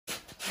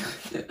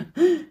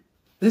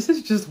This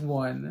is just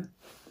one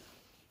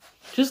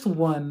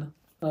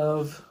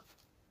of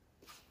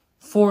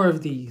 4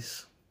 of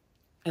these,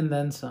 and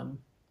then some.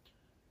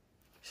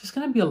 It's just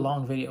gonna be a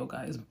long video,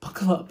 guys.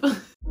 Buckle up.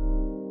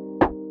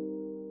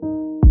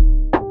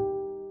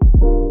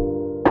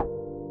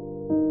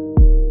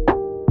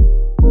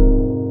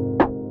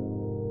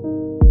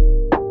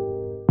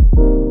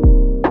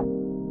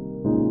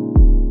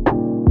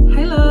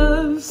 Hi,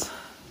 loves.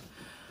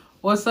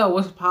 What's up?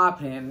 What's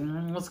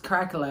poppin'? What's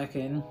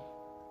crack-a-lackin'?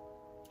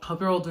 Hope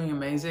you're all doing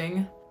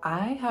amazing.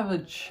 I have a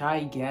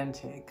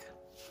gigantic,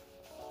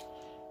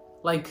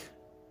 like,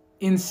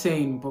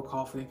 insane book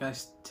haul for you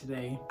guys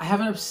today. I have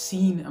an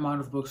obscene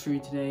amount of books for you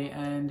today,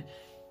 and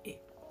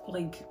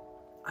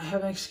I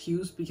have an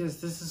excuse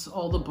because this is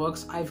all the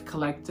books I've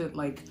collected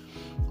like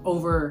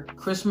over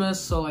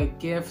Christmas, so like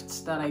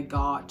gifts that I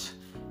got,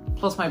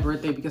 plus my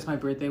birthday, because my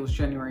birthday was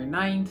January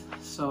 9th,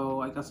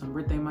 so I got some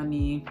birthday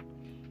money.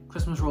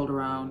 Christmas rolled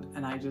around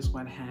and I just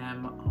went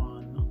ham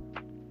on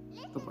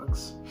the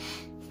books.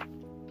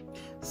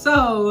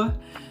 So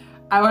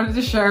I wanted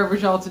to share it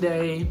with y'all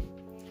today.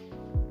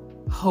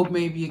 Hope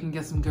maybe you can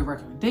get some good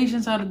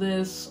recommendations out of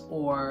this,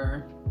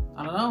 or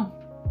I don't know,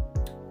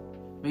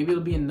 maybe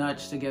it'll be a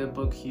nudge to get a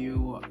book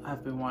you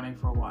have been wanting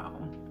for a while.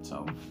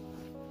 So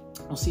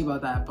we'll see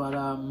about that. But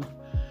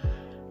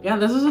yeah,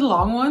 this is a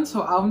long one,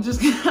 so I'm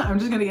just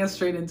gonna get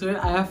straight into it.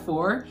 I have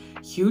 4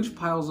 huge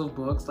piles of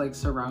books like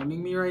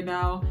surrounding me right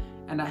now,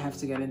 and I have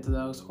to get into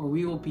those or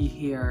we will be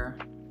here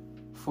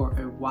for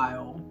a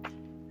while.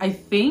 I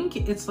think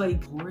it's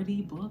like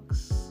 40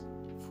 books,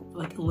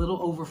 like a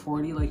little over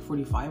 40, like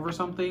 45 or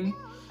something.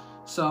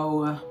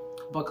 So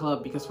buckle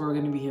up because we're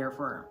gonna be here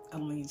for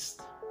at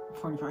least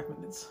 45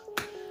 minutes.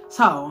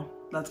 So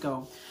let's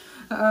go.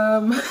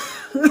 I'm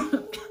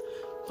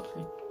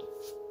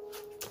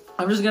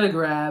just gonna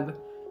grab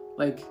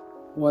like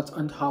what's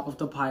on top of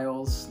the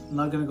piles. I'm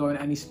not gonna go in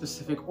any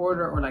specific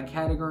order or like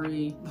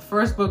category. The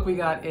first book we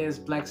got is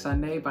Black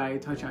Sunday by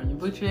Tochi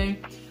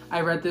Onyebuchi. I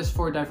read this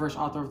for Diverse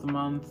Author of the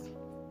Month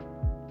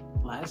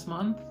last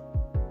month,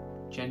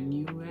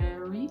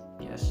 January.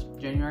 Yes,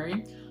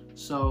 January.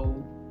 So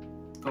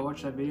go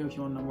watch that video if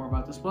you want to know more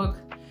about this book.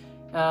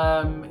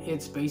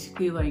 It's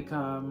basically like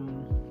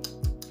kind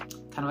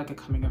of like a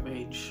coming of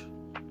age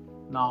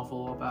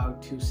novel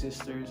about 2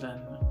 sisters and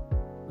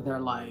their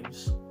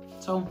lives.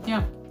 So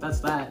yeah, that's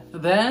that.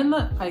 Then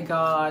I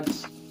got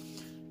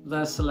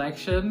the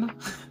Selection,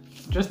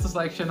 just the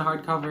Selection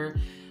hardcover.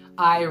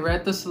 I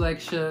read the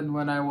Selection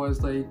when I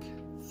was like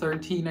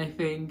 13, I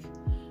think.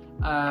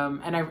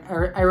 And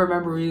I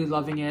remember really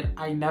loving it.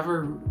 I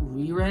never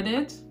reread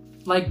it.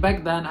 Like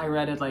back then I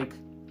read it like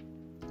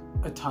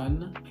a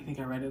ton. I think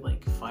I read it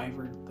like 5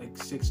 or like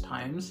 6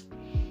 times.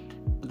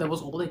 But that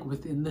was all like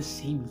within the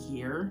same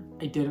year.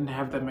 I didn't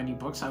have that many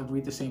books. I would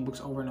read the same books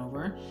over and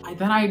over.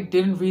 Then I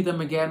didn't read them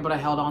again, but I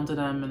held on to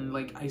them, and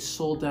like I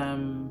sold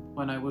them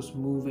when I was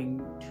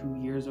moving 2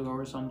 years ago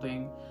or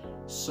something.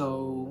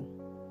 So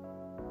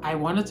I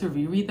wanted to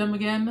reread them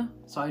again.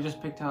 So I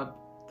just picked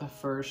up the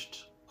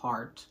first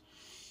part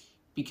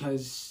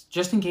because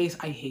just in case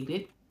I hate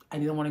it, I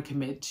didn't want to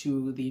commit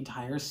to the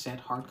entire set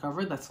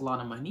hardcover. That's a lot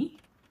of money.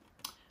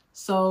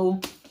 So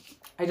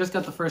I just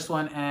got the first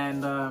one,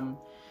 and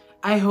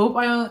I hope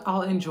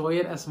I'll enjoy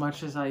it as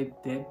much as I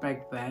did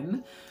back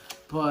then.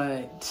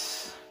 But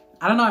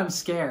I don't know, I'm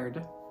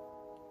scared.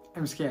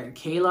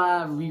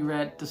 Kayla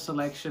reread the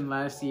Selection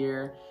last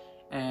year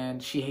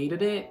and she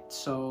hated it,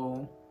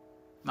 so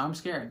now I'm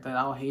scared that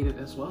I'll hate it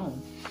as well.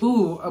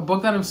 Ooh, a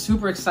book that I'm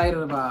super excited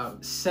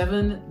about.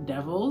 7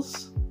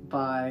 Devils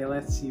by,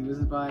 let's see, was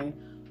it by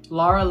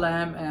Laura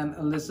Lamb and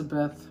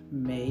Elizabeth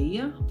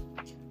May.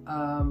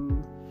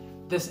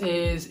 This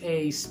is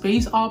a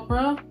space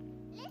opera.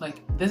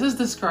 Like, this is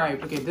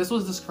described, okay, this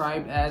was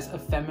described as a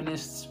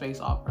feminist space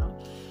opera.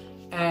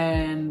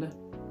 And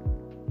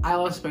I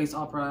love space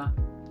opera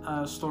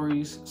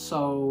stories,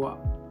 so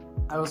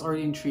I was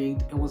already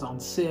intrigued. It was on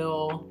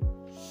sale.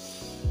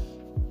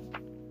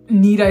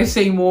 Need I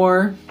say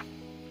more?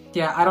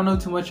 Yeah, I don't know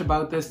too much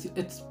about this.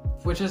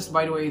 Which is,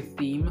 by the way, a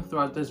theme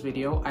throughout this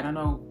video. I don't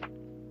know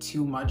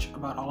too much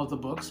about all of the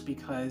books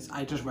because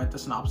I just read the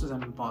synopsis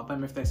and bought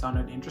them if they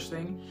sounded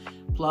interesting.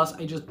 Plus,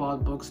 I just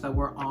bought books that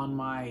were on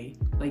my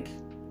like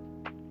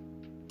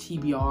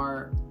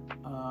TBR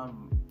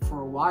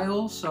for a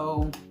while,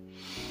 so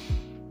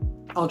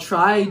I'll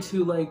try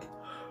to like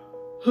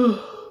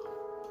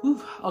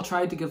I'll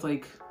try to give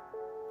like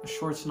a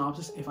short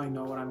synopsis if I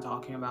know what I'm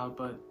talking about.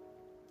 But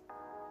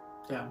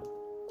yeah,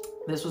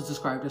 this was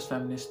described as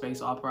feminist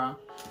space opera,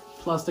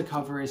 plus the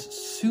cover is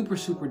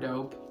super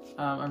dope.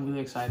 I'm really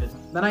excited.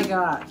 Then I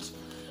got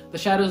The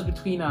Shadows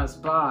Between Us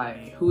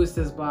by, who is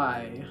this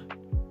by?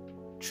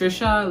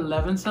 Trisha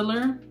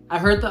Levenseller. I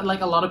heard that like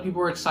a lot of people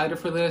were excited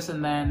for this,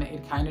 and then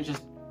it kind of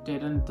just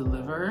didn't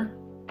deliver.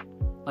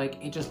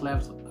 Like it just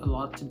left a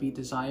lot to be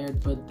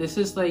desired. But this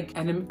is like,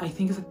 I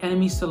think it's like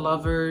Enemies to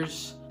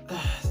Lovers.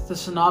 The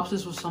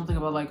synopsis was something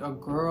about like a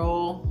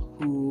girl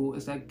who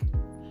is like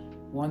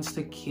wants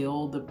to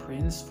kill the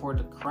prince for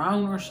the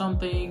crown or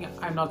something.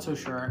 I'm not so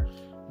sure,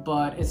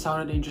 but it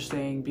sounded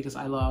interesting because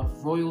I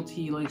love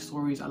royalty like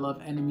stories. I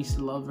love enemies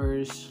to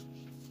lovers.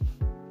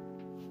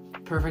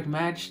 Perfect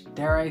match,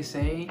 dare I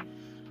say.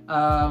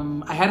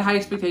 I had high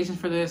expectations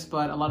for this,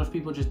 but a lot of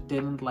people just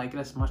didn't like it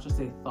as much as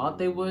they thought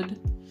they would.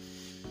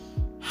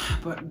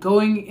 But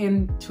going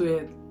into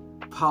it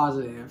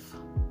positive,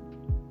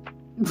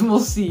 we'll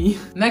see.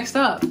 Next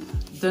up,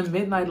 The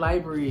Midnight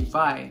Library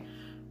by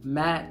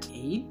Matt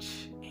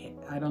H.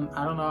 I don't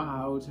know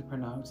how to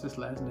pronounce his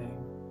last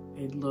name.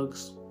 It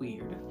looks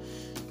weird.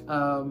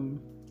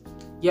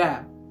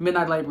 Yeah,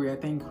 Midnight Library. I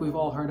think we've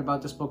all heard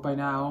about this book by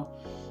now.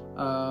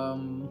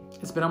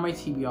 It's been on my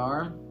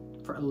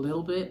TBR for a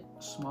little bit,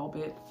 a small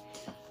bit.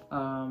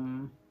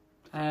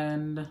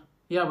 And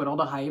yeah, with all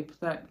the hype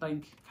that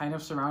like kind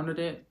of surrounded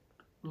it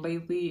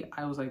lately,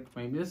 I was like,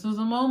 maybe this is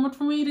a moment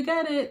for me to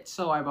get it.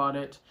 So I bought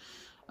it.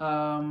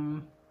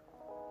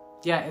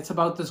 Yeah, it's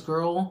about this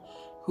girl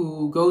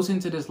who goes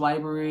into this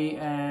library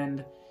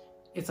and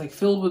it's like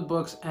filled with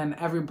books, and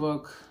every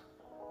book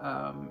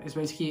is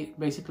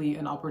basically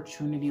an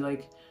opportunity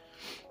like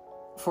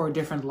for a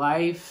different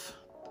life.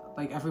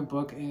 Like every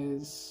book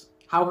is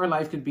how her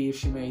life could be if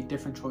she made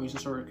different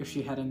choices or if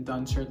she hadn't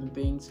done certain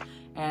things,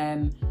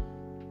 and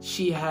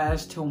she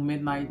has till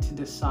midnight to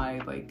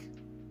decide like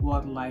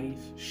what life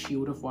she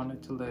would have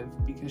wanted to live,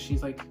 because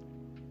she's like,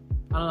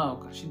 I don't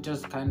know, she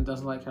just kind of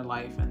doesn't like her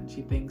life and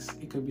she thinks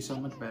it could be so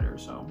much better,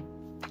 so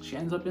she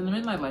ends up in the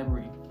Midnight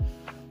Library.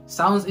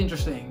 Sounds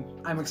interesting.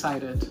 I'm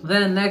excited.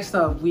 Then next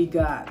up we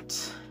got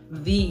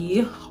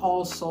the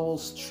All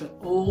Souls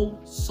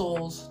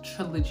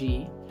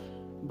Trilogy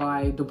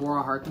by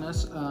Deborah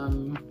Harkness.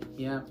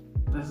 Yeah,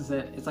 this is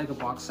it. It's like a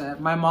box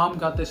set. My mom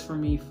got this for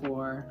me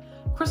for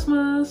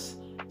Christmas,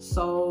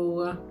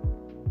 so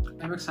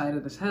I'm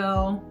excited as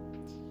hell.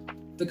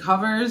 The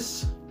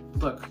covers,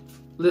 look,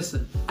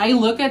 listen. I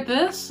look at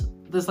this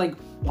like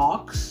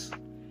box,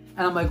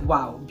 and I'm like,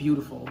 wow,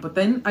 beautiful. But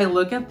then I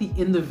look at the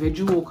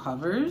individual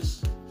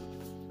covers,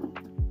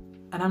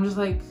 and I'm just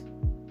like,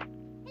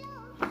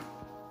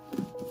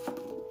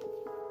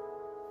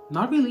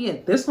 not really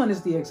it. This one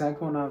is the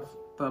exact one of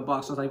the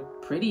box. I was like,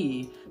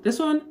 pretty. This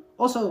one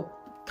also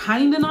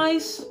kind of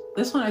nice.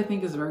 This one I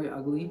think is very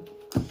ugly.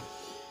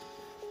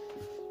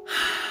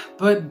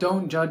 But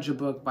don't judge a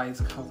book by its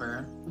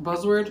cover.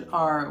 Buzzwords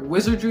are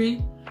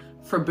wizardry,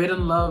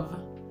 forbidden love,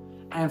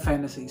 and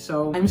fantasy.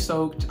 So I'm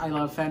stoked. I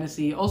love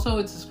fantasy. Also,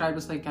 it's described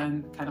as like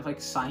kind of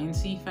like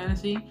science-y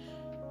fantasy,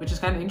 which is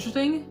kind of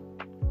interesting.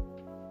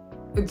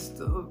 It's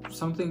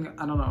something,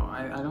 I don't know,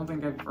 I don't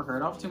think I've ever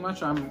heard of too much.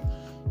 So I'm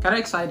kind of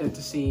excited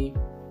to see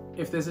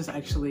if this is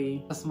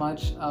actually as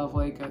much of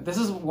like this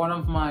is one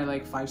of my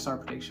like 5-star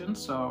predictions,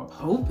 so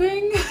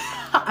hoping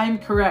I'm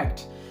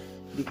correct,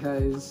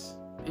 because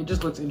it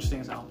just looks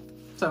interesting as hell.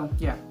 So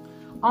yeah,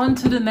 on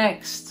to the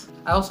next.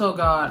 I also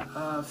got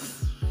a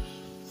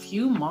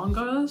few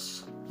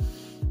mangas.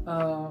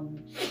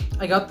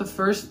 I got the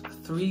first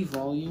 3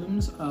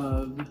 volumes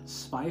of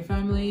Spy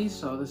Family.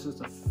 So this is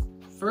the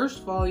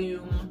first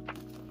volume,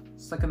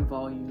 second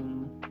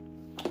volume,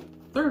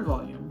 third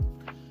volume.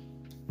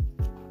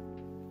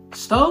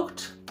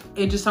 Stoked.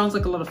 It just sounds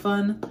like a lot of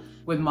fun.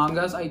 With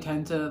mangas, I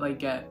tend to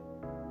like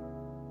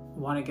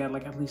want to get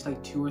like at least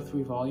like 2 or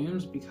 3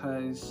 volumes,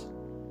 because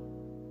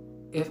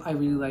if I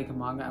really like a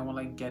manga, I want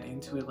to like get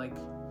into it like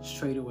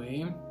straight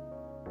away.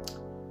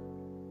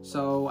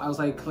 So I was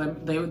like,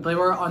 they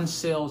were on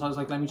sale, so I was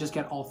like, let me just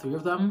get all 3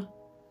 of them.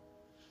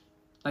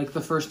 Like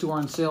the first 2 are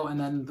on sale, and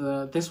then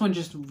this one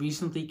just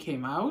recently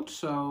came out,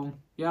 so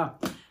yeah,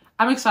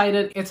 I'm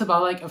excited. It's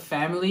about like a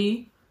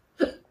family,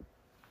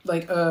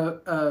 like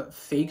a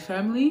fake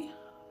family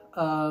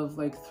of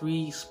like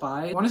 3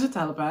 spies. One is a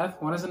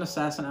telepath, one is an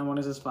assassin, and one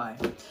is a spy.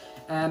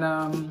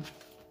 And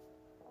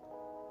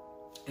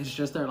it's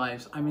just their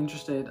lives. I'm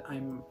interested.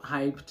 I'm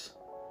hyped.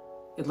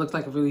 It looked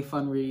like a really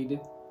fun read.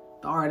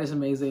 The art is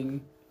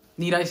amazing.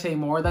 Need I say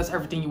more? That's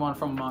everything you want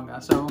from a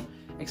manga. So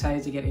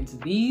excited to get into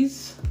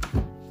these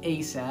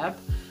ASAP.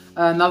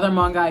 Another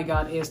manga I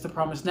got is The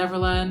Promised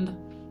Neverland.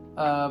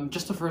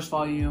 Just the first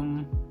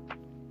volume.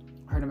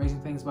 Heard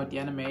amazing things about the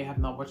anime. Have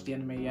not watched the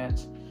anime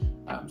yet.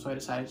 So I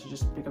decided to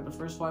just pick up the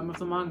first volume of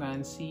the manga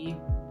and see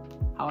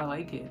how I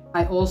like it.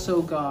 I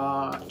also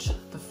got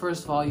the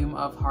first volume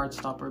of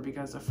Heartstopper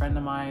because a friend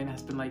of mine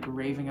has been like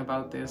raving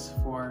about this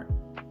for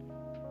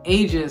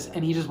ages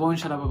and he just won't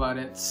shut up about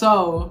it.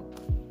 So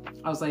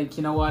I was like,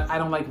 you know what? I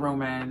don't like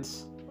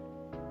romance.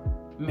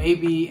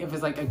 Maybe if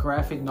it's like a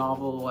graphic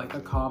novel, like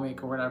a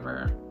comic or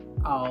whatever,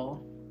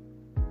 I'll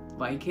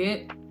like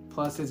it.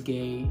 Plus it's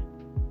gay.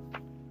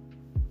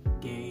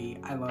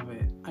 I love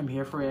it. I'm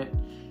here for it.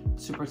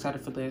 Super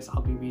excited for this.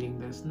 I'll be reading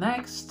this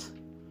next.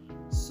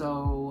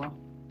 So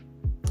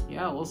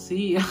yeah, we'll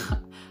see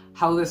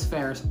how this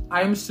fares.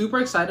 I'm super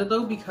excited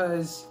though,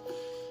 because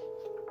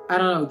I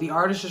don't know, the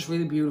art is just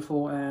really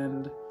beautiful,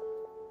 and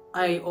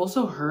I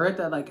also heard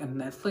that like a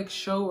Netflix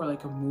show or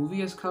like a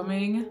movie is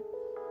coming,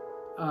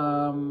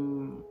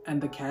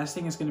 and the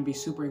casting is going to be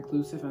super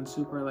inclusive and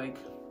super like,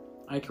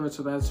 accurate,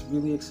 so that's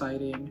really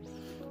exciting.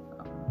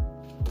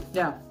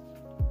 Yeah,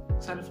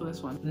 excited for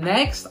this one.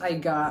 Next, I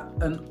got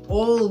an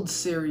old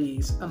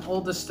series, an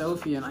old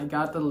dystopian. I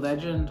got the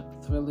Legend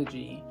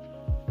trilogy.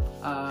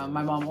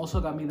 My mom also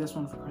got me this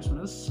one for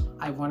Christmas.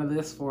 I wanted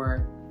this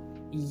for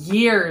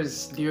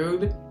years,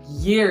 dude,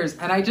 years,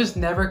 and I just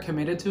never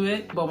committed to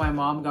it, but my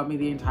mom got me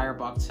the entire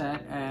box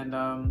set, and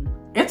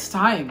it's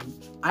time.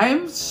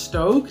 I'm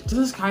stoked. This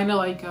is kind of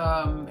like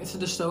it's a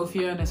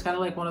dystopian. It's kind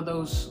of like one of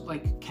those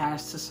like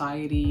caste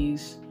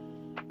societies,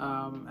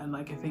 and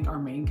like I think our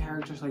main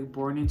character is like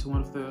born into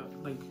one of the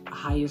like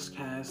highest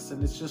castes,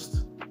 and it's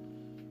just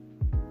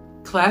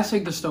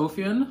classic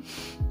dystopian.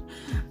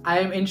 I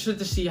am interested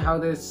to see how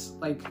this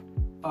like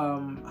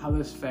how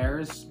this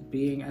fares,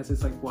 being as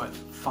it's like what,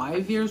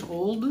 5 years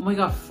old? Oh my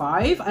god,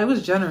 5? I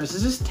was generous.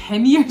 This is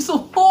 10 years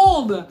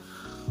old.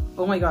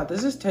 Oh my god,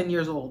 this is 10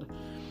 years old.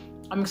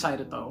 I'm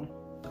excited though.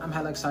 I'm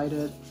hella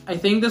excited. I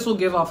think this will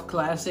give off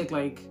classic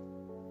like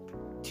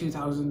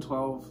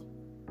 2012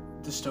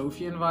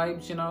 dystopian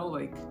vibes, you know,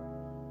 like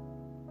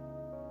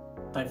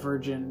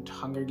Divergent,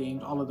 Hunger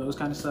Games, all of those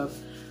kind of stuff.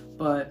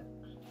 But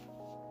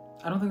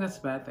I don't think that's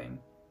a bad thing.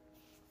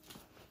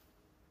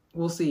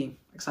 We'll see.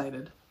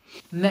 Excited.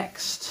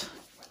 Next,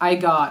 I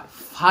got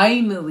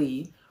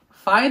finally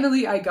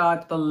I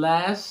got the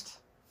last,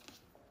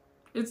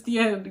 it's the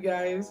end,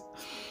 guys.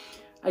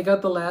 I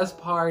got the last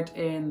part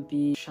in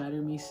the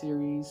Shatter Me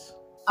series.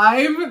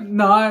 I'm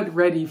not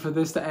ready for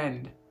this to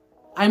end.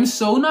 I'm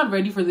so not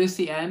ready for this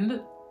to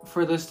end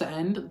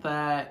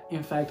that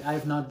in fact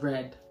I've not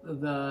read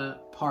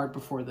the part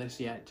before this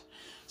yet.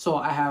 So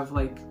I have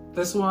like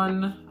this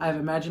one, I have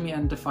Imagine Me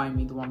and Define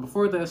Me, the one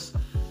before this,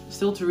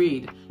 still to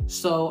read.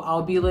 So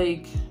I'll be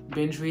like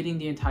binge reading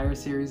the entire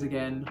series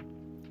again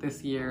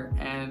this year,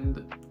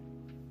 and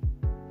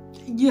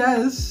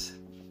yes,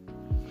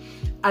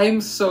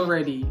 I'm so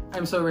ready.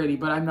 I'm so ready,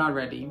 but I'm not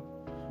ready.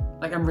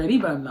 Like I'm ready,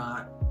 but I'm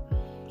not.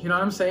 You know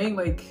what I'm saying?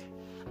 Like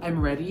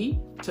I'm ready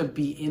to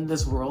be in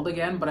this world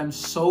again, but I'm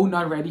so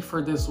not ready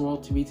for this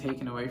world to be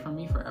taken away from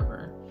me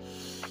forever.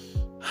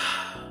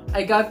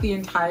 I got the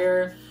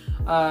entire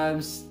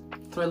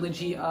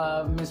trilogy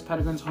of Miss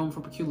Peregrine's Home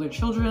for Peculiar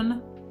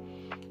Children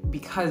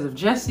because of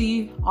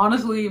Jessie.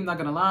 Honestly, I'm not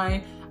gonna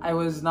lie, I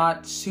was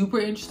not super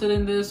interested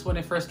in this when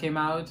it first came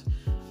out,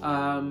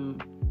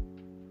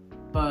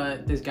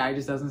 but this guy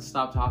just doesn't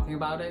stop talking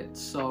about it,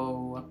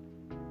 so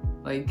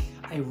like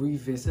I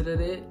revisited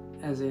it,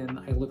 as in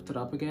I looked it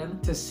up again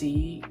to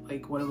see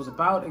like what it was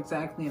about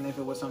exactly and if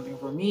it was something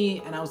for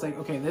me, and I was like,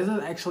 okay, this is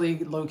actually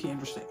low-key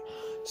interesting,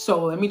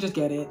 so let me just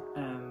get it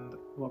and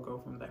we'll go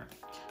from there.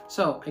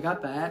 So I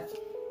got that,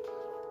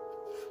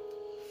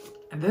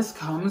 and this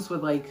comes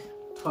with like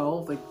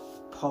 12 like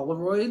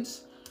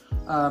Polaroids,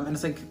 and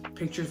it's like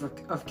pictures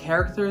of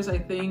characters, I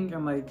think,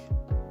 and like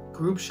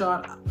group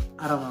shot.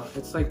 I don't know,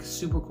 it's like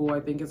super cool. I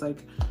think it's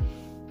like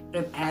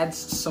it adds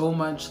so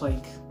much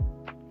like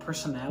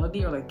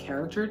personality or like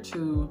character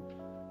to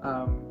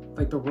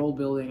like the world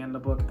building in the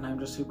book, and I'm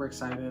just super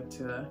excited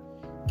to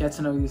get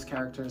to know these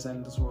characters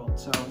and this world.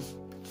 So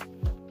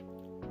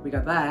we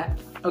got that.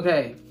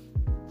 Okay,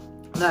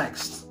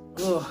 next.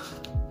 Ugh,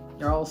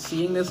 you're all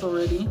seeing this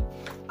already.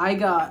 I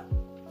got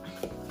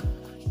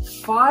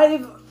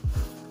 5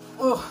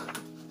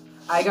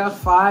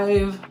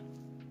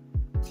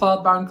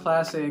 Cloudbound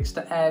classics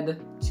to add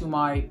to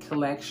my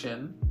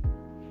collection.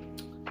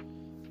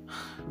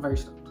 Very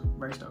stoked,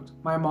 very stoked.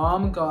 My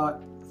mom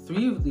got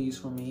 3 of these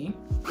for me.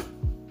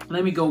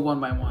 Let me go one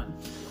by one.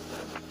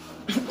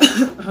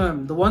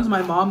 The ones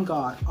my mom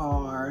got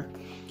are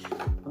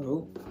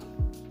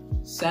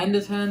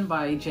Sanditon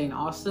by Jane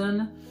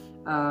Austen.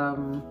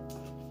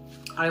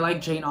 I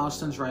like Jane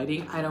Austen's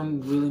writing. I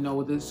don't really know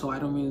what this, so I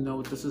don't really know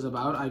what this is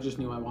about. I just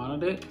knew I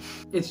wanted it.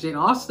 It's Jane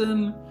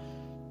Austen.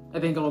 I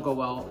think it'll go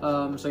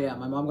well. So yeah,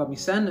 my mom got me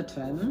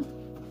Sanditon.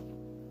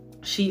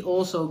 She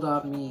also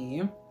got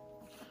me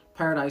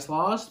Paradise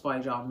Lost by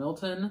John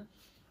Milton,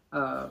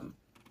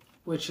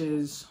 which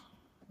is,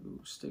 ooh,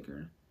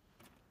 sticker.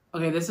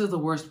 Okay, this is the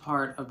worst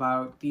part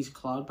about these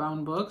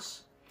Cloudbound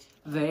books.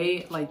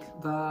 They, like,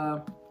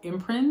 the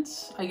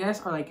imprints, I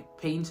guess, are like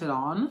painted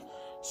on.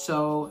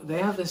 So they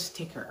have this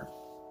sticker.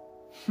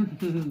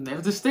 They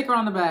have the sticker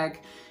on the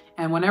back,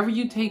 and whenever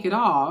you take it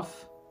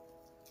off,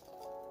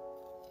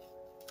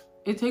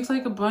 it takes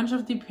like a bunch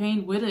of the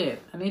paint with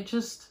it, and it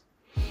just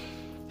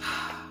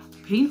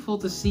painful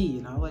to see,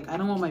 you know? Like, I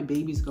don't want my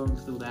babies going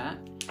through that.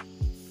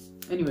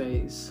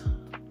 Anyways,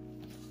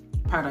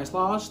 Paradise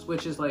Lost,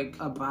 which is like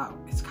about,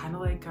 it's kind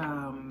of like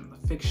a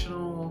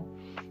fictional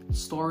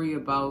story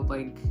about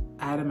like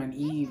Adam and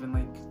Eve and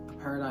like the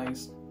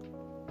paradise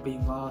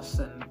being lost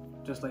and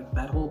just like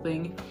that whole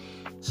thing.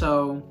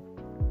 So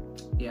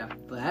yeah,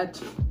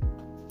 that.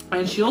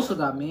 And she also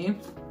got me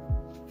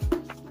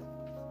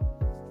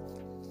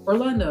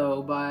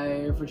Orlando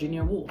by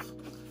Virginia Woolf.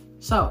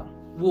 So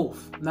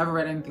Woolf, never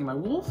read anything by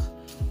Woolf,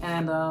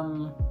 and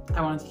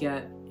I wanted to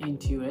get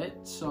into it,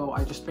 so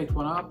I just picked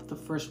one up, the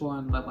first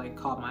one that like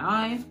caught my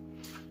eye,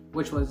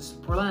 which was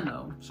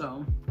Orlando.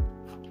 So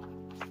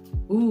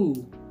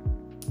Ooh.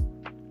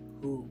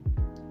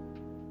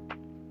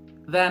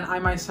 Then I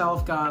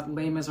myself got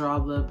Les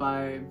Miserables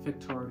by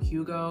Victor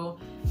Hugo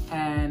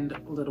and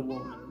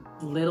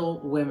Little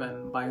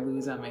Women by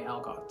Louisa May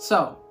Alcott.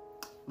 So,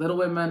 Little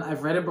Women,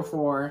 I've read it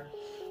before.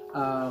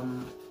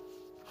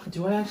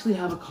 Do I actually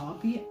have a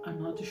copy?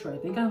 I'm not too sure. I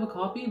think I have a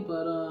copy,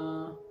 but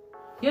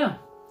yeah.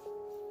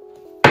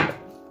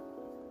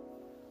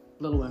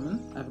 Little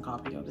Women, I have a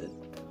copy of it.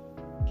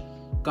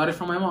 Got it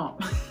from my mom.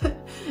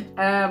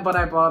 But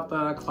I bought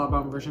the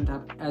cloth-bound version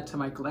to add to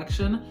my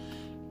collection.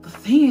 The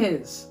thing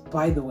is,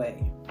 by the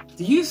way,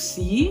 do you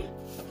see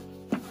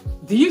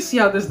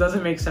how this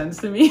doesn't make sense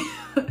to me?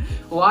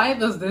 Why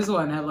does this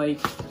one have like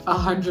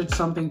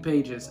 100-something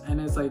pages and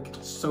it's like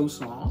so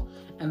small?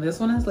 And this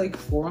one has like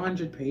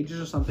 400 pages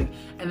or something.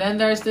 And then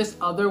there's this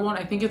other one,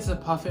 I think it's a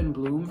Puff and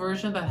Bloom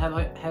version that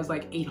has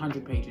like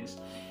 800 pages.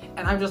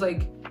 And I'm just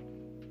like,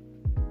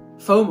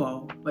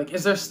 FOMO. Like,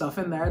 is there stuff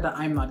in there that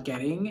I'm not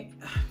getting?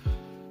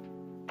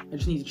 I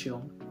just need to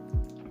chill.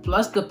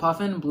 Plus the Puff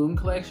and Bloom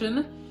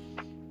collection,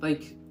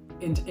 like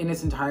in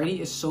its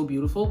entirety, is so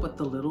beautiful, but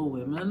the Little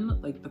Women,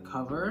 like the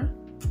cover,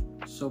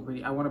 so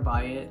pretty. I want to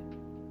buy it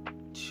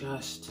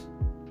just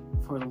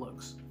for the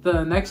looks.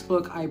 The next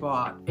book I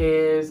bought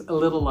is A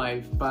Little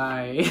Life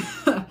by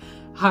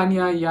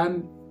Hanya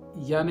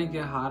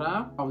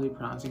Yanagihara. Probably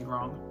pronouncing it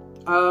wrong.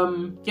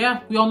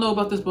 Yeah, we all know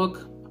about this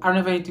book. I don't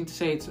have anything to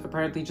say. It's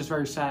apparently just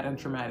very sad and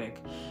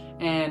traumatic.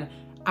 And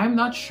I'm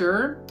not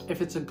sure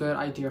if it's a good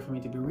idea for me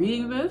to be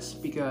reading this,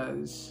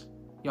 because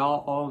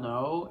y'all all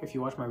know, if you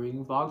watch my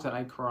reading vlogs, that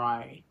I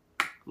cry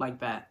like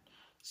that.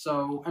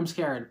 So I'm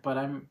scared, but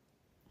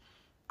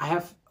I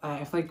have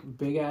like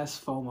big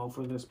ass FOMO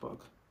for this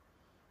book.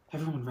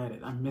 Everyone read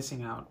it. I'm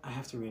missing out. I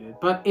have to read it.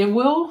 But it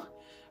will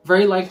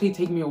very likely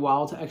take me a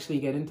while to actually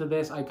get into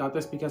this. I got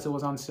this because it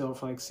was on sale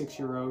for like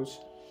 €6.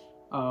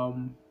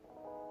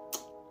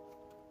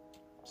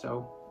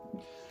 So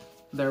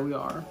there we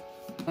are.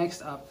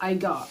 Next up, I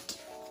got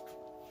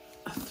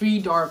 3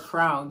 Dark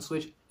Crowns,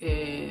 which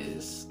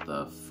is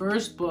the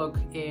first book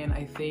in,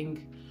 I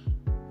think,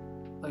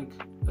 like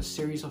a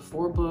series of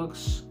 4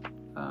 books.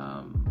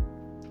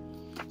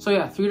 So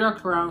yeah, 3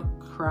 Dark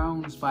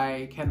Crowns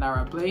by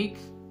Kendara Blake.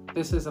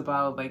 This is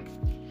about like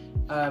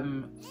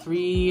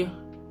 3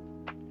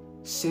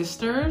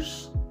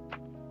 sisters.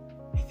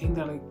 I think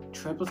they're like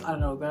triplets. I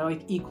don't know. They're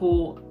like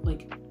equal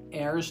like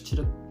heirs to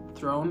the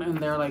throne, and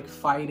they're like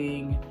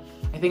fighting.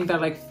 I think they're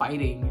like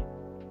fighting,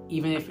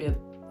 even if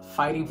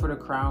fighting for the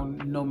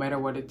crown, no matter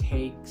what it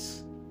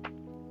takes,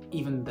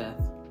 even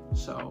death.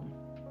 So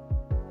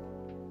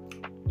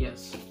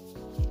yes,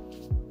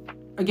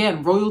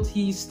 again,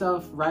 royalty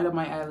stuff right up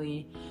my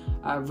alley.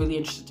 Really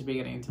interested to be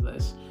getting into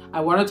this. I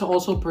wanted to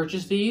also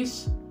purchase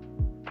these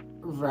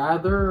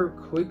rather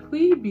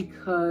quickly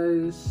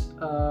because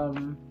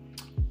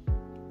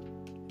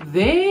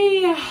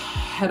they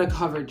had a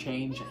cover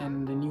change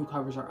and the new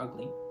covers are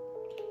ugly,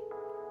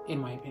 in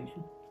my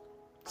opinion.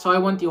 So I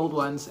want the old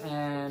ones,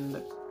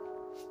 and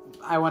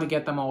I want to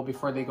get them all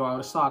before they go out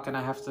of stock, and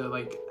I have to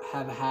like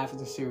have half of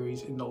the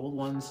series in the old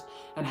ones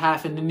and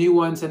half in the new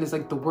ones, and it's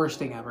like the worst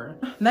thing ever.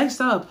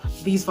 Next up,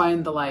 These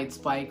Fine Delights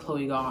by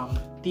Chloe Gong.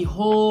 The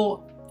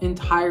whole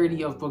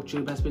entirety of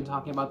BookTube has been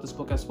talking about this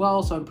book as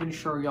well, so I'm pretty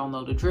sure y'all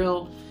know the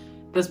drill.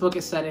 This book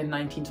is set in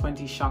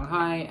 1920s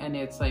Shanghai, and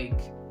it's like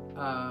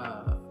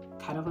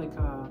kind of like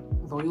a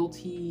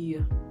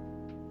royalty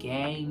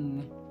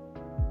gang,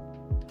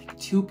 like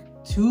two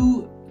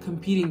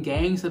competing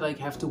gangs that like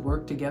have to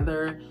work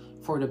together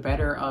for the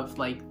better of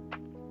like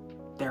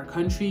their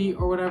country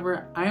or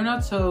whatever. I am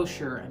not so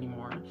sure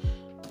anymore,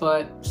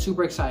 but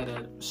super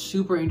excited,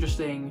 super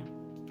interesting.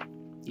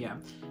 Yeah,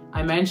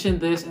 I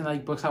mentioned this in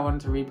like books I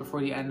wanted to read before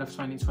the end of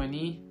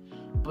 2020,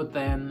 but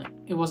then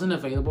it wasn't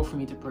available for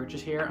me to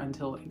purchase here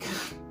until like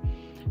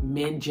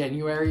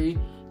mid-January,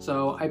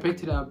 so I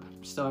picked it up.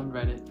 Still haven't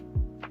read it,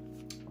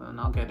 and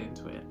I'll get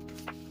into it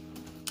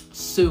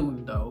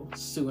soon though.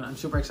 Soon. I'm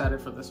super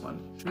excited for this one.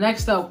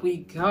 Next up, we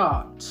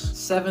got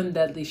 7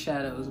 Deadly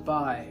Shadows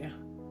by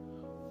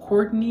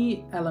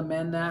Courtney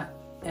Alamanda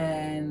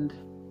and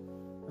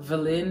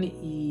Velin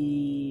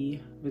E.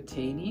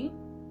 Vitani,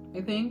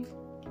 I think.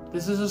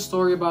 This is a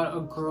story about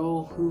a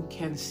girl who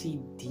can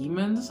see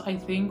demons, I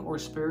think, or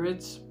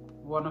spirits,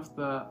 one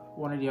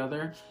or the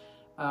other.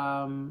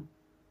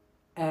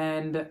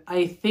 And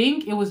I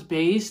think it was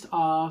based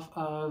off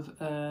of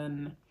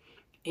an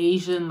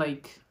Asian,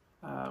 like,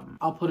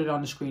 I'll put it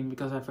on the screen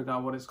because I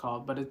forgot what it's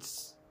called, but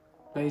it's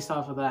based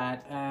off of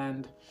that.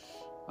 And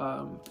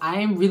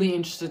I'm really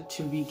interested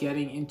to be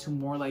getting into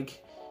more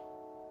like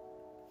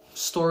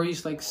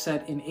stories like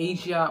set in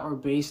Asia or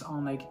based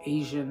on like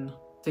Asian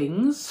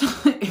things,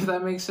 if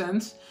that makes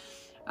sense.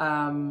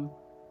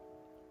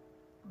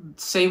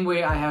 Same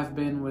way I have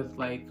been with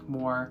like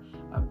more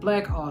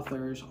black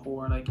authors,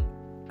 or like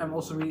I'm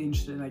also really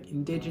interested in like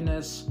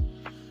indigenous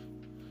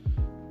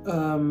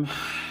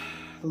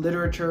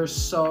literature,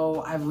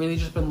 so I've really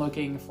just been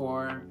looking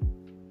for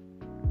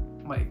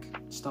like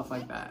stuff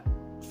like that,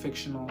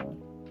 fictional,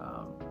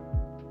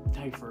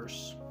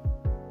 diverse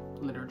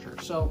literature.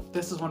 So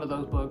this is one of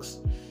those books.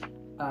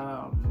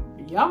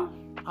 Yeah,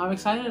 I'm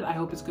excited. I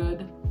hope it's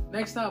good.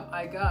 Next up,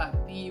 I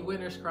got The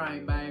Winter's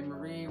Crime by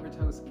Marie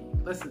Rotowski.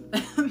 Listen,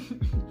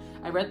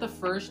 I read the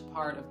first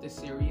part of this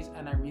series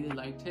and I really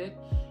liked it,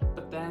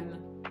 but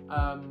then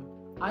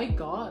I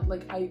got,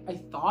 like,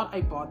 I thought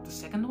I bought the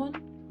second one,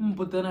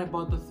 but then I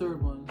bought the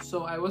third one,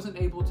 so I wasn't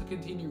able to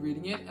continue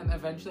reading it, and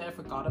eventually I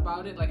forgot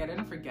about it. Like, I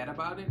didn't forget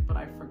about it, but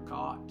I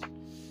forgot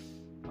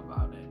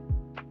about it,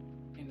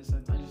 in a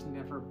sense. I just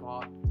never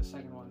bought the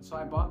second one. So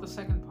I bought the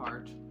second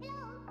part.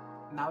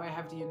 Now I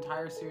have the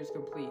entire series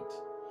complete.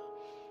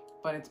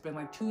 But it's been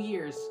like 2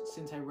 years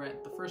since I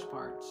read the first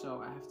part,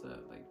 so I have to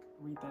like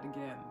read that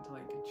again to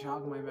like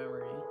jog my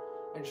memory.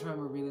 I just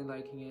remember really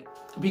liking it.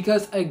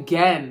 Because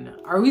again,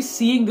 are we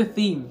seeing the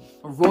theme?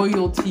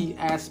 Royalty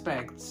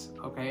aspects,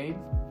 okay?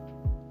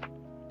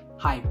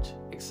 Hyped,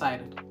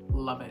 excited,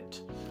 love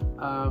it.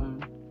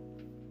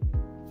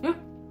 Yeah.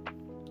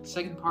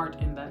 Second part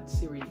in that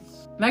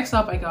series. Next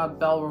up, I got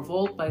Belle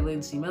Revolt by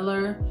Lindsay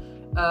Miller.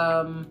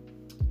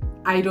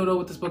 I don't know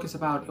what this book is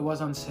about. It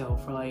was on sale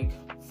for like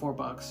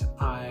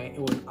 $4.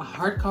 It was a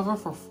hardcover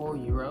for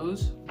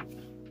 €4.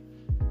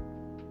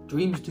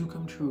 Dreams do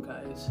come true,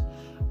 guys.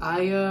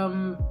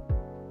 The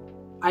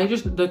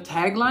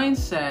tagline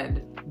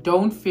said,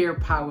 "Don't fear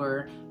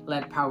power,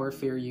 let power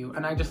fear you."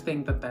 And I just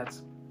think that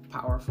that's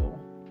powerful.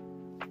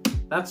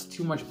 That's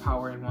too much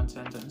power in one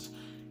sentence.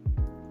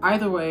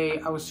 Either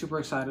way, I was super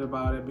excited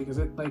about it because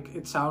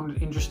it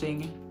sounded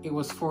interesting. It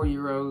was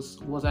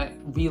 €4. Was I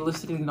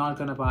realistically not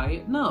gonna buy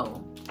it?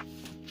 No.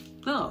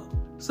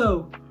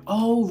 So,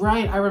 oh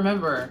right, I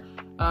remember.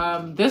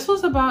 This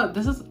is about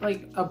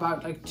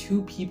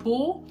two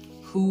people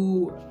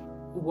who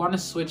want to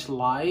switch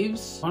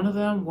lives. One of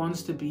them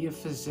wants to be a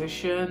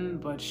physician,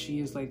 but she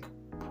is like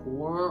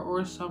poor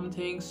or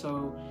something,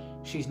 so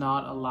she's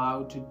not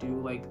allowed to do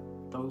like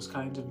those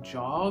kinds of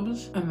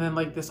jobs. And then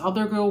like this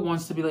other girl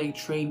wants to be like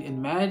trained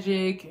in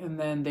magic, and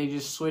then they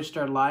just switch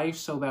their lives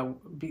so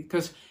that,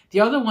 because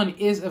the other one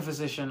is a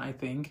physician, I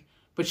think,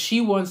 but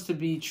she wants to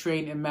be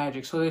trained in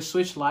magic, so they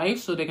switch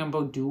lives so they can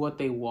both do what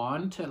they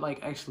want to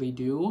like actually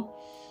do.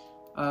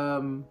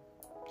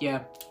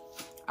 Yeah,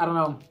 I don't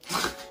know.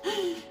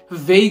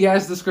 Vague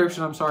ass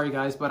description, I'm sorry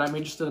guys, but I'm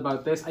interested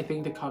about this. I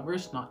think the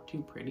cover's not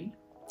too pretty,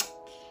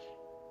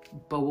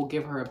 but we'll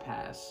give her a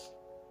pass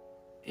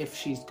if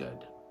she's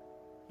good.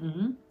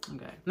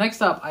 Okay.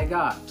 Next up, I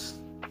got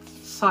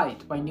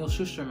Sight by Neil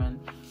Shusterman.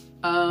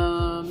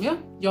 Yeah,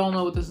 y'all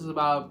know what this is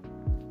about.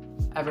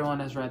 Everyone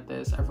has read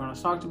this. Everyone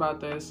has talked about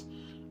this.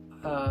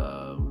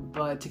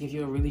 But to give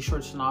you a really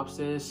short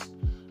synopsis,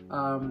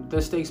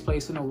 this takes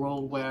place in a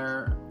world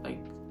where like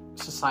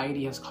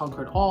society has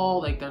conquered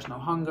all. Like there's no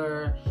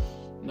hunger,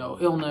 no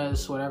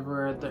illness,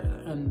 whatever,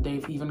 and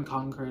they've even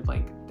conquered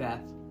like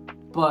death.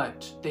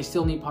 But they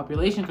still need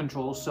population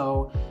control,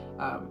 so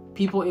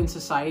people in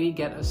society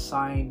get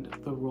assigned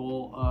the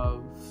role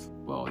of,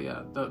 well,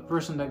 yeah, the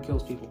person that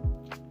kills people.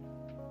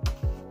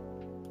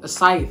 A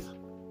scythe.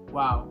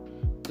 Wow.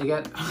 They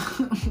get,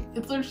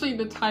 it's literally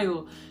the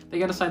title. They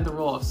get assigned the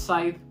role of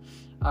scythe.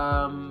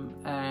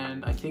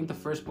 And I think the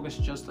first book is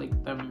just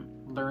like them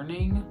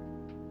learning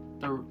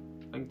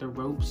the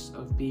ropes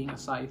of being a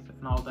scythe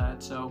and all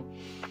that. So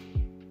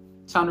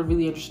sounded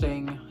really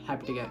interesting.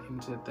 Happy to get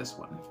into this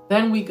one.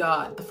 Then we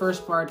got the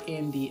first part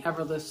in the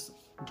Everless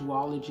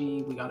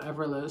duology. We got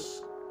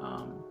Everless.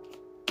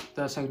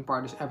 The second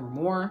part is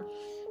Evermore.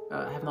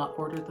 I have not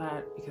ordered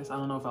that because I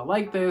don't know if I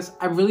like this.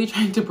 I'm really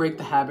trying to break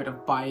the habit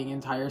of buying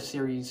entire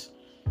series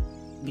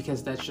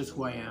because that's just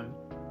who I am.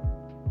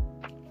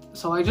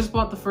 So I just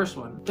bought the first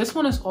one. This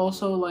one is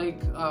also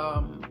like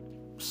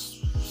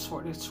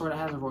it sort of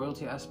has a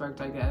royalty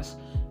aspect, I guess.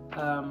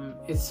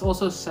 It's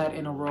also set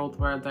in a world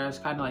where there's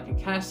kind of like a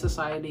caste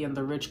society, and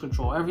the rich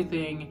control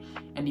everything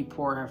and the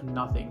poor have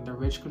nothing. The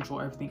rich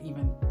control everything,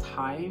 even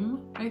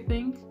time, I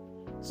think.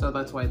 So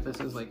that's why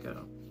this is like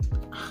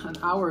an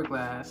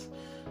hourglass.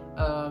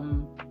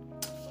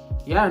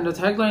 Yeah, and the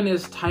tagline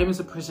is "Time is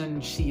a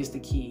prison, she is the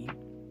key."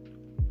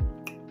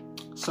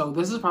 So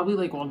this is probably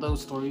like one of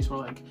those stories where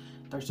like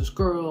there's this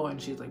girl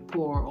and she's like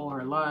poor all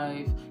her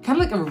life,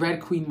 kind of like a Red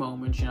Queen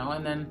moment, you know,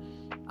 and then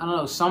I don't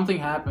know, something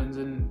happens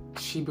and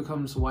she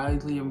becomes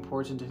wildly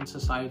important in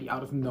society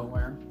out of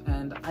nowhere,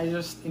 and I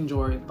just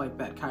enjoy like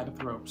that kind of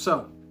trope.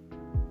 So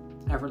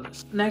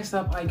Everless. Next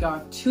up, I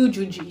got two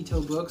Junji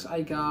Ito books.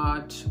 I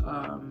got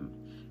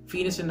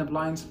Venus in the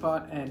Blind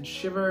Spot and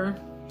Shiver.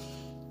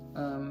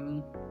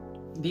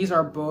 These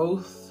are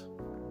both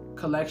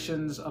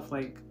collections of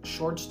like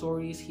short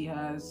stories he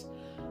has.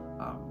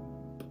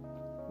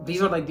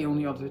 These are like the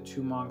only other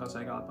two mangas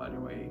I got, by the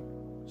way.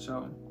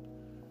 So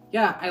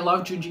yeah, I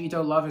love Junji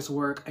Ito, love his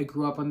work. I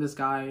grew up on this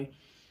guy.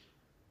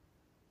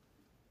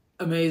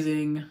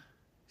 Amazing.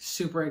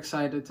 Super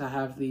excited to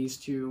have these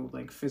two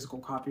like physical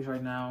copies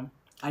right now.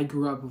 I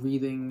grew up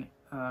reading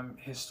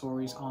his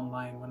stories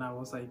online when I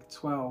was like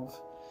 12.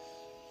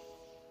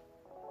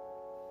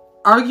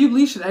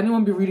 Arguably, should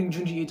anyone be reading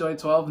Junji Ito at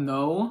 12?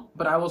 No.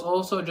 But I was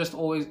also just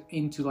always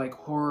into like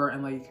horror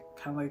and like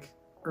kind of like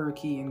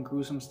irky and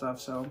gruesome stuff.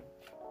 So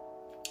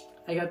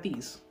I got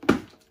these.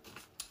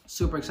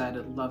 Super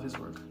excited. Love his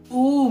work.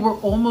 Ooh, we're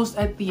almost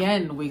at the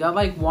end. We got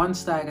like one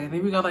stack. I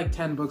think we got like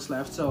 10 books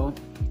left. So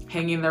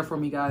hang in there for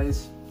me,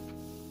 guys.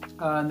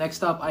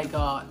 Next up, I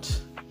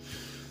got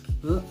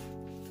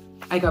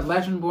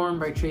Legendborn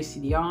by Tracy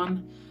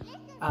Dion.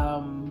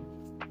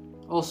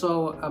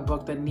 Also a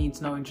book that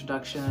needs no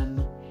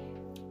introduction.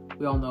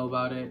 We all know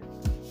about it.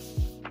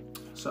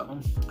 So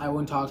I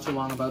won't talk too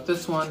long about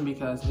this one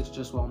because it's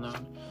just well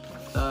known.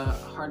 The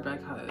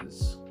hardback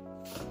has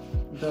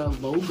the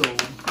logo,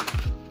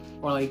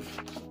 or like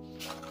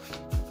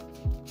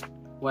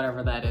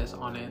whatever that is,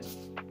 on it.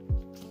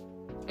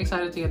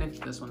 Excited to get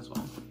into this one as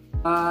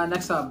well.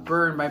 Next up,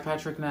 Burn by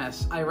Patrick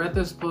Ness. I read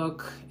this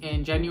book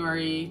in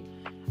January.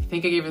 I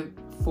think I gave it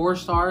 4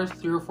 stars,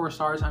 3 or 4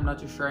 stars. I'm not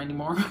too sure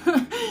anymore.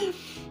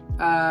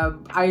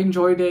 I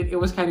enjoyed it. It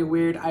was kind of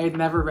weird. I had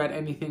never read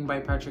anything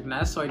by Patrick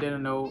Ness, so I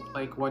didn't know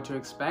like what to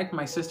expect.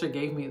 My sister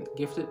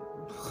gifted.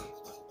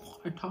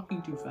 I'm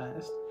talking too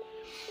fast.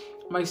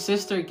 My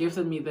sister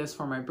gifted me this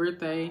for my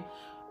birthday,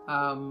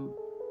 and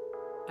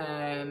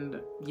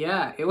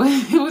yeah, it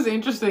was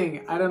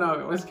interesting. I don't know.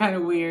 It was kind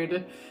of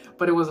weird,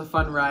 but it was a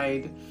fun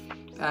ride.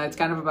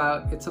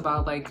 It's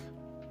about like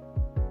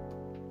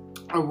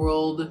a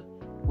world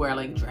where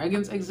like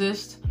dragons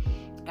exist,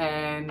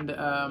 and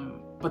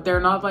but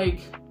they're not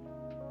like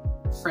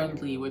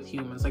friendly with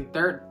humans. Like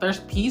there's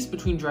peace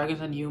between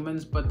dragons and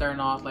humans, but they're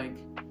not like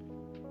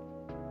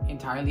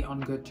entirely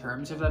on good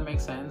terms, if that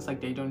makes sense. Like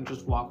they don't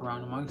just walk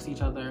around amongst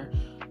each other.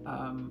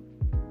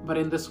 But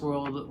in this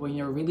world, when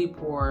you're really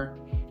poor,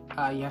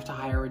 you have to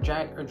hire a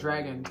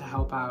dragon to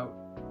help out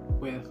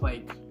with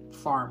like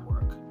farm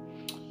work.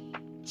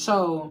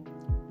 So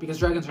because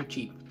dragons are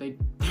cheap, they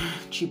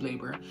cheap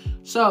labor.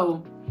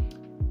 So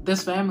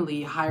this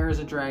family hires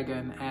a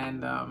dragon,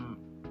 and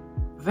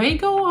they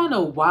go on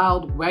a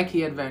wild,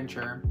 wacky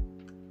adventure.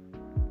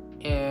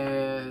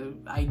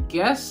 I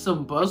guess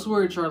some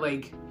buzzwords are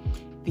like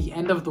the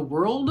end of the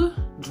world,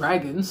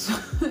 dragons.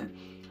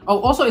 Oh,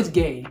 also it's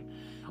gay,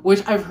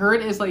 which I've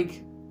heard is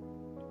like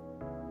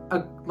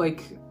a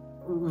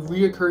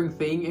reoccurring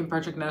thing in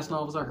Patrick Ness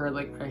novels. I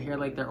hear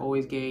like they're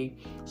always gay.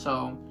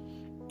 So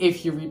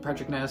if you read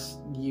Patrick Ness,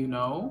 you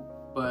know.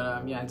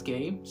 But yeah, it's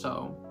gay,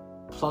 so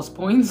plus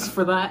points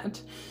for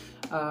that.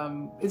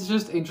 It's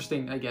just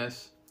interesting, I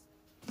guess.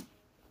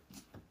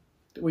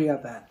 We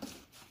got that.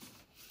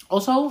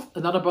 Also,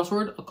 another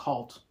buzzword,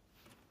 occult.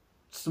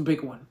 It's a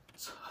big one.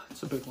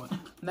 It's a big one.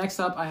 Next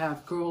up, I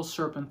have Girl,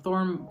 Serpent,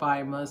 Thorn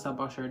by Melissa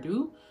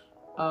Bachardu.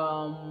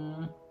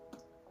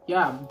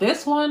 Yeah,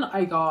 this one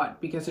I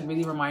got because it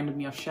really reminded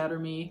me of Shatter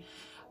Me.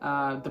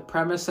 The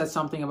premise said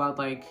something about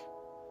like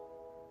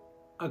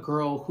a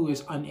girl who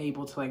is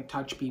unable to like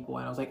touch people,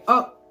 and I was like,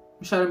 oh,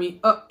 Shatter Me,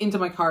 into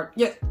my cart.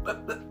 Yeah,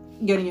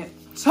 getting it.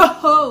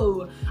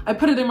 So I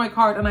put it in my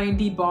cart and I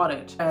indeed bought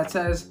it. And it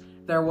says,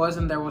 there was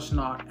and there was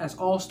not. As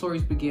all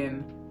stories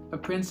begin, a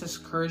princess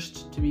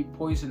cursed to be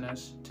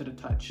poisonous to the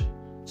touch.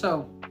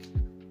 So,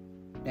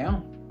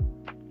 yeah.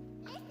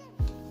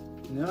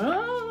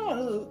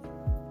 No.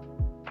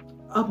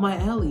 Up my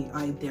alley,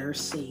 I dare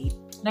say.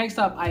 Next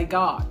up, I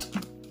got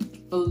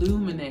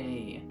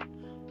Illuminae.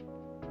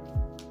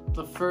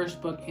 The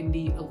first book in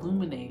the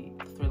Illuminae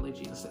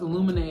trilogy. It's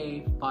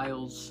Illuminae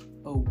Files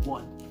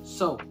 01.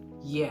 So,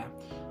 yeah.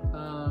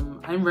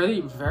 I'm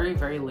really very,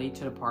 very late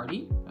to the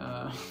party.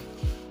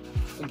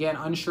 Again,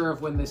 unsure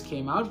of when this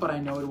came out, but I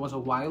know it was a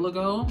while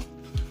ago.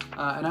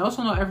 And I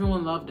also know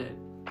everyone loved it.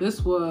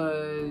 This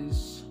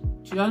was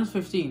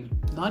 2015,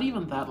 not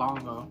even that long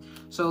ago.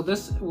 So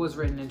this was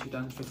written in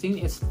 2015.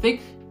 It's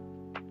thick.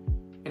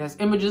 It has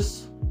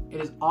images.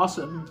 It is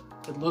awesome.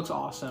 It looks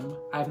awesome.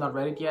 I have not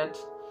read it yet,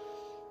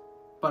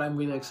 but I'm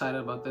really excited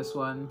about this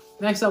one.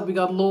 Next up, we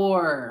got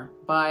Lore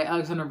by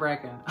Alexander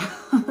Bracken.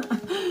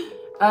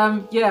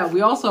 Yeah,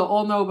 we also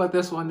all know about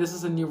this one. This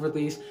is a new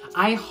release.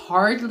 I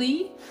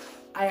hardly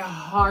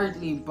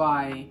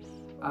buy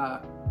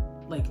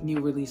like new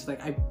release.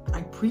 Like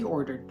I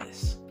pre-ordered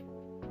this.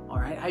 All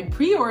right, I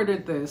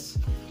pre-ordered this,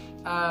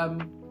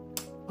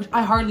 which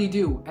I hardly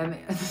do, and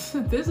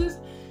this is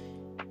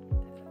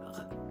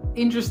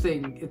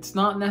interesting. It's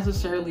not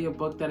necessarily a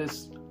book that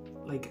is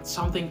like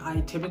something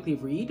I typically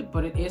read,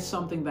 but it is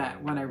something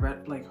that when I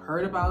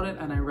heard about it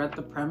and I read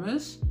the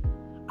premise,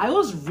 I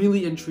was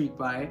really intrigued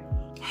by,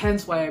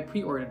 hence why I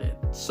pre-ordered it.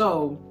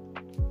 So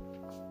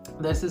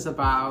this is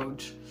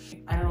about,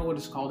 I don't know what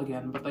it's called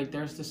again, but like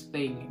there's this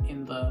thing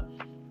in the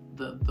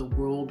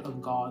world of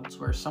gods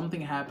where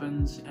something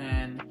happens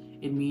and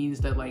it means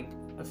that like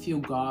a few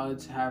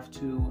gods have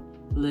to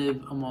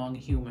live among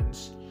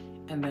humans,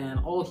 and then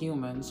all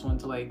humans want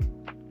to like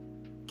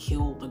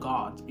kill the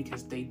gods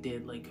because they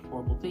did like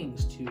horrible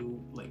things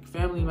to like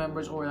family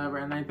members or whatever.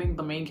 And I think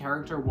the main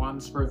character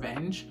wants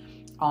revenge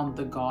on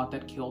the god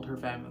that killed her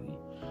family.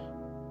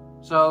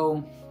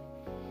 So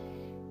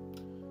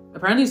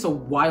apparently it's a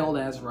wild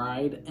ass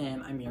ride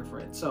and I'm here for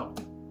it. So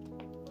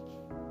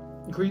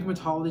Greek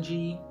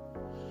mythology,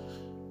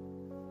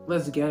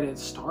 let's get it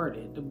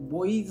started,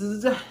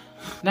 boys.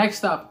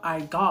 Next up, I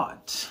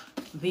got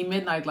The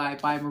Midnight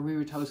Light by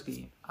Marie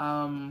Rutowski.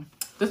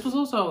 This was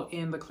also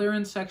in the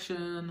clearance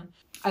section.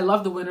 I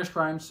love The Winter's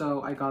Crime,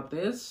 so I got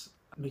this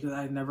because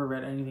I'd never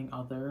read anything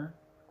else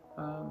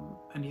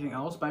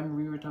by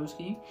Marie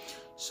Rutowski.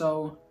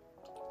 So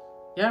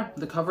yeah,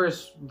 the cover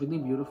is really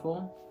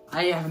beautiful.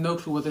 I have no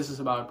clue what this is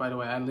about, by the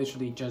way. I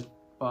literally just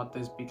bought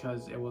this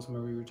because it was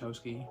Marie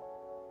Rutowski.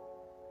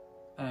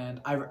 And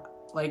I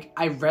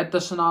read the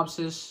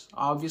synopsis,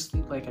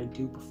 obviously, like I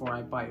do before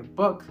I buy a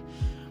book.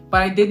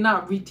 But I did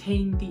not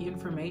retain the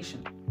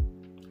information.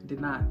 I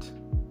did not.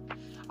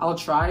 I'll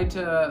try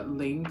to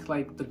link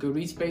like the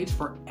Goodreads page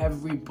for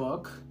every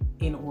book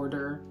in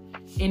order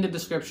in the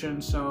description.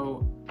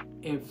 So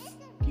if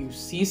you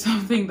see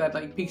something that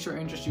like piques your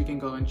interest, you can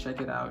go and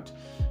check it out.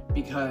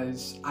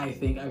 Because I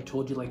think I've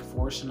told you like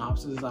 4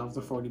 synopses out of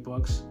the 40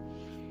 books.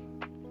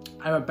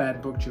 I'm a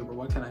bad booktuber,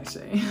 what can I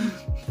say?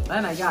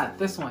 Then I got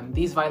this one,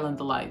 These Violent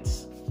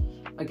Delights.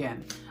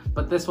 Again,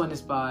 but this one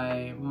is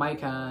by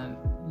Micah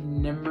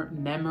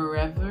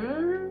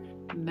Nemerever?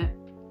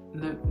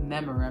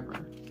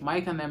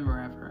 Micah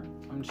Nemerever.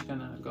 I'm just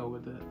gonna go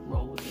with it,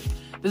 roll with it.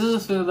 This is a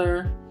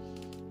thriller.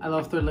 I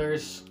love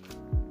thrillers.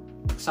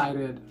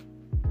 Excited.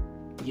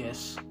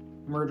 Yes.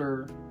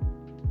 Murder.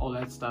 All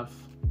that stuff.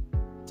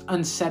 It's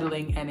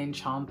unsettling and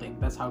enchanting.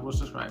 That's how it was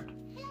described.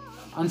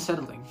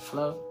 Unsettling.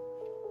 Hello?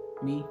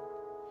 Me.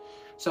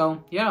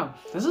 So yeah,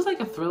 this is like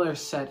a thriller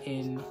set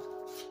in,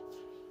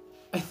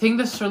 I think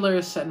this thriller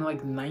is set in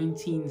like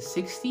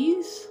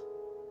 1960s.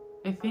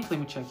 I think,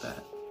 let me check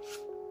that.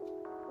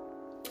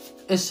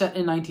 It's set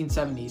in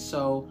 1970s,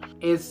 so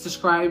it's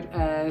described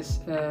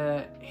as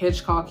a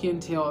Hitchcockian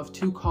tale of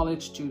 2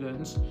 college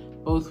students,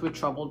 both with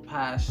troubled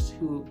pasts,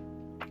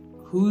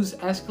 whose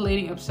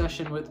escalating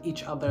obsession with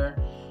each other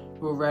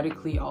will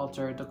radically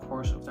alter the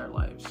course of their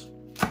lives.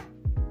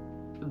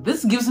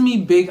 This gives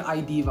me big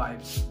ID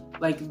vibes,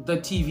 like the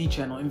TV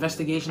channel,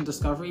 Investigation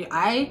Discovery.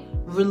 I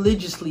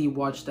religiously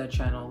watch that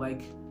channel,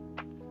 like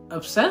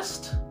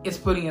obsessed is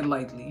putting it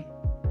lightly.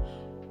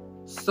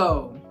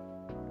 So,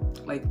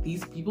 like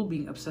these people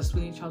being obsessed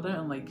with each other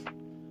and like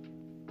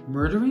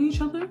murdering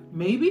each other,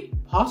 maybe,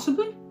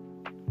 possibly,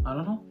 I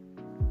don't know.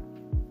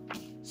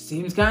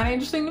 Seems kind of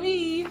interesting to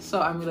me.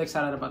 So I'm really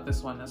excited about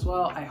this one as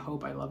well. I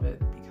hope I love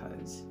it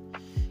because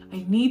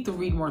I need to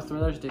read more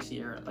thrillers this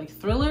year. Like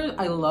thrillers,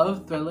 I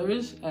love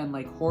thrillers and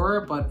like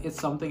horror, but it's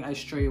something I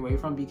stray away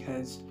from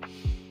because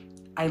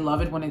I love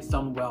it when it's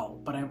done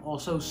well. But I'm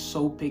also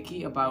so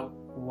picky about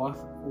what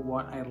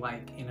I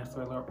like in a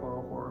thriller or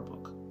a horror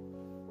book.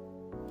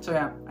 So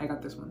yeah, I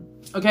got this one.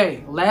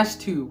 Okay,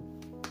 last 2.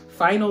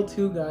 Final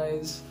 2,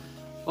 guys.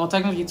 Well,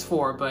 technically it's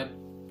 4, but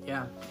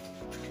yeah.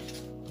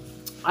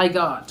 I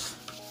got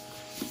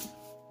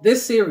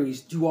this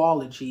series,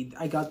 Duology.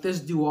 I got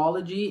this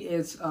Duology.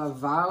 It's a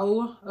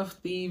Vow of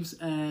Thieves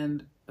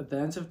and A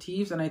Dance of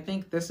Thieves. And I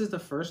think this is the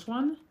first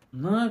one.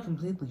 I'm not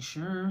completely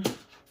sure.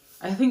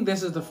 I think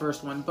this is the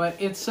first one. But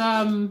it's,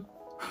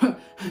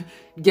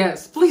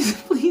 guess.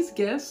 Please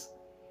guess.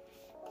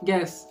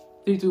 Guess.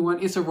 3, 2,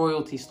 1. It's a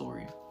royalty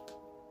story.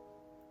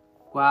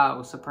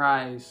 Wow,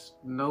 surprise.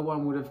 No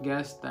one would have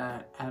guessed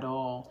that at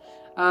all.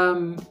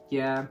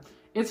 Yeah.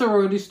 It's a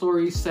royalty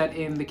story set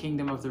in the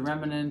Kingdom of the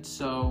Remnant,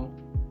 so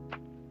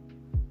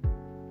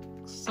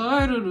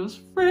excited as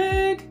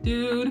frick,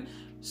 dude.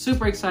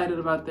 Super excited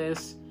about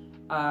this.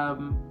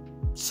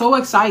 So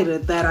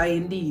excited that I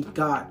indeed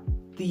got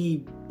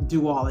the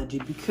Duology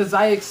because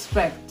I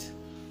expect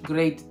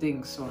great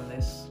things from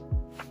this.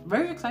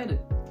 Very excited.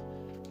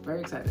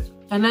 Very excited.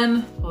 And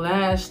then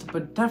last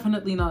but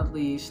definitely not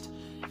least,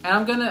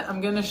 and I'm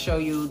gonna show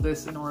you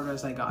this in order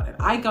as I got it.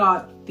 I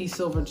got the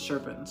Silvered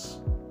Serpents.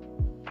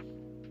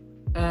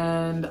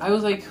 And I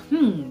was like,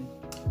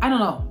 I don't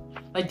know.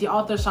 Like the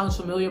author sounds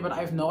familiar, but I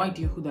have no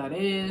idea who that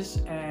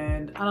is.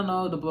 And I don't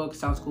know, the book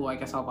sounds cool, I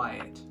guess I'll buy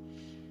it.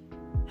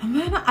 And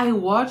then I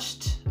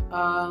watched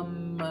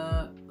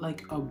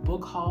like a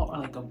book haul or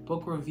like a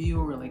book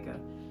review or like a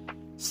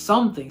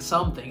something,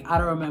 I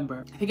don't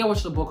remember. I think I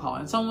watched the book haul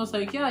and someone was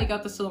like, yeah, I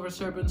got the Silver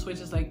Serpents, which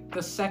is like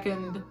the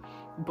 2nd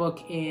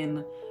book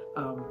in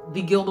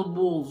the Gilded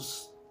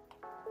Wolves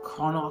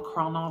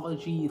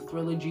chronology,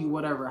 trilogy,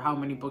 whatever, how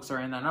many books are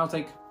in that. And I was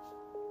like,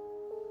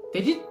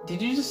 did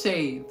you just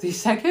say the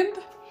 2nd?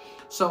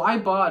 So I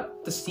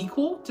bought the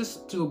sequel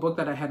just to a book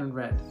that I hadn't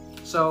read.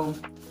 So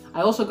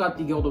I also got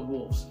the Gilded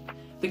Wolves.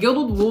 The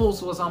Gilded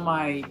Wolves was on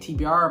my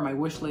TBR, my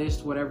wish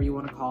list, whatever you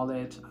want to call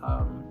it.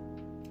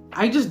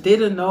 I just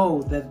didn't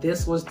know that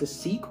this was the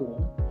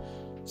sequel.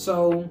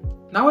 So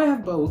now I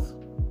have both.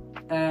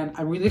 And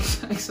I'm really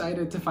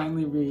excited to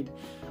finally read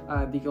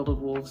the Gilded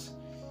Wolves.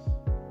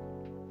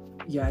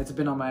 Yeah, it's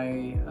been on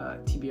my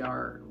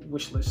TBR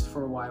wish list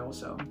for a while,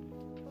 so.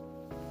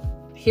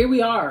 Here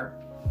we are.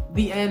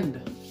 The end.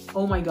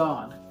 Oh my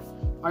god.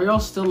 Are y'all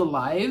still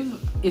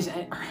alive?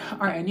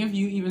 Are any of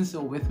you even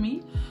still with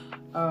me?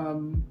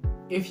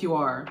 If you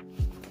are,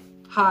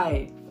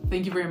 hi.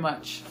 Thank you very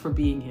much for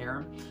being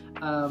here.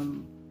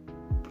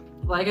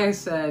 like I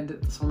said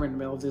somewhere in the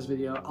middle of this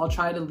video, I'll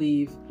try to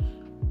leave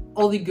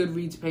all the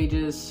Goodreads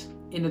pages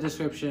in the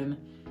description.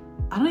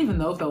 I don't even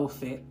know if that will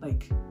fit,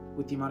 like,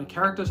 with the amount of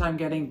characters I'm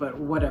getting, but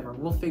whatever.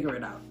 We'll figure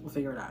it out.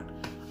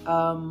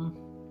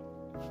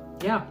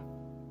 Yeah.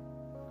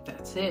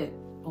 That's it.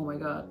 Oh my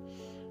god.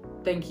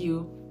 Thank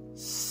you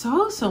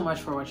so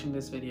much for watching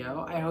this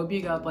video. I hope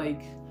you got,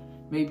 like,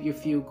 maybe a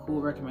few cool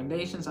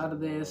recommendations out of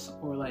this,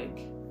 or,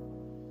 like,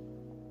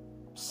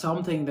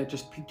 something that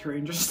just piqued your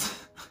interest.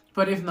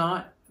 But if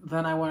not,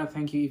 then I want to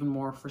thank you even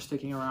more for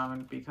sticking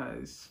around,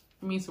 because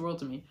it means the world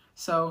to me.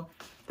 So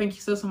thank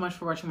you so much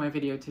for watching my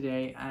video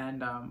today,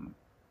 and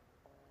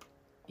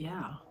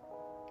yeah,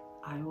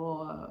 I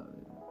will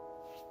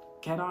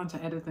get on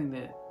to editing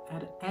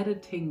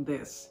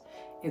this.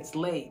 It's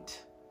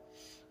late,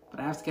 but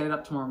I have to get it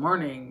up tomorrow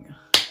morning.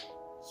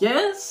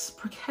 Yes,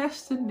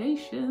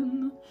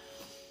 procrastination.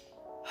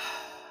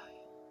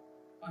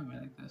 Why am I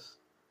like this?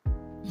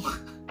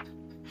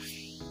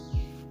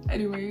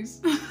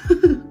 Anyways,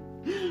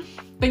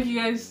 thank you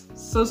guys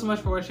so much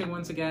for watching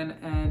once again,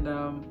 and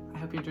I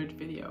hope you enjoyed the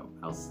video.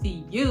 I'll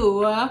see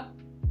you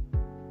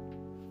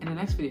in the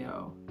next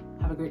video.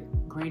 Have a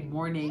great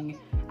morning,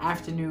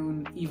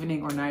 afternoon,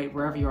 evening, or night,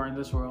 wherever you are in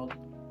this world.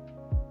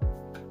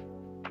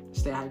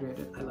 Stay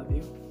hydrated. I love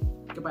you.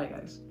 Goodbye,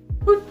 guys.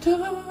 We're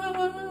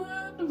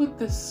done with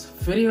this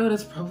video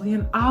that's probably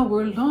an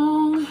hour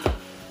long.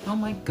 Oh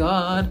my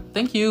god.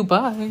 Thank you.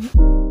 Bye.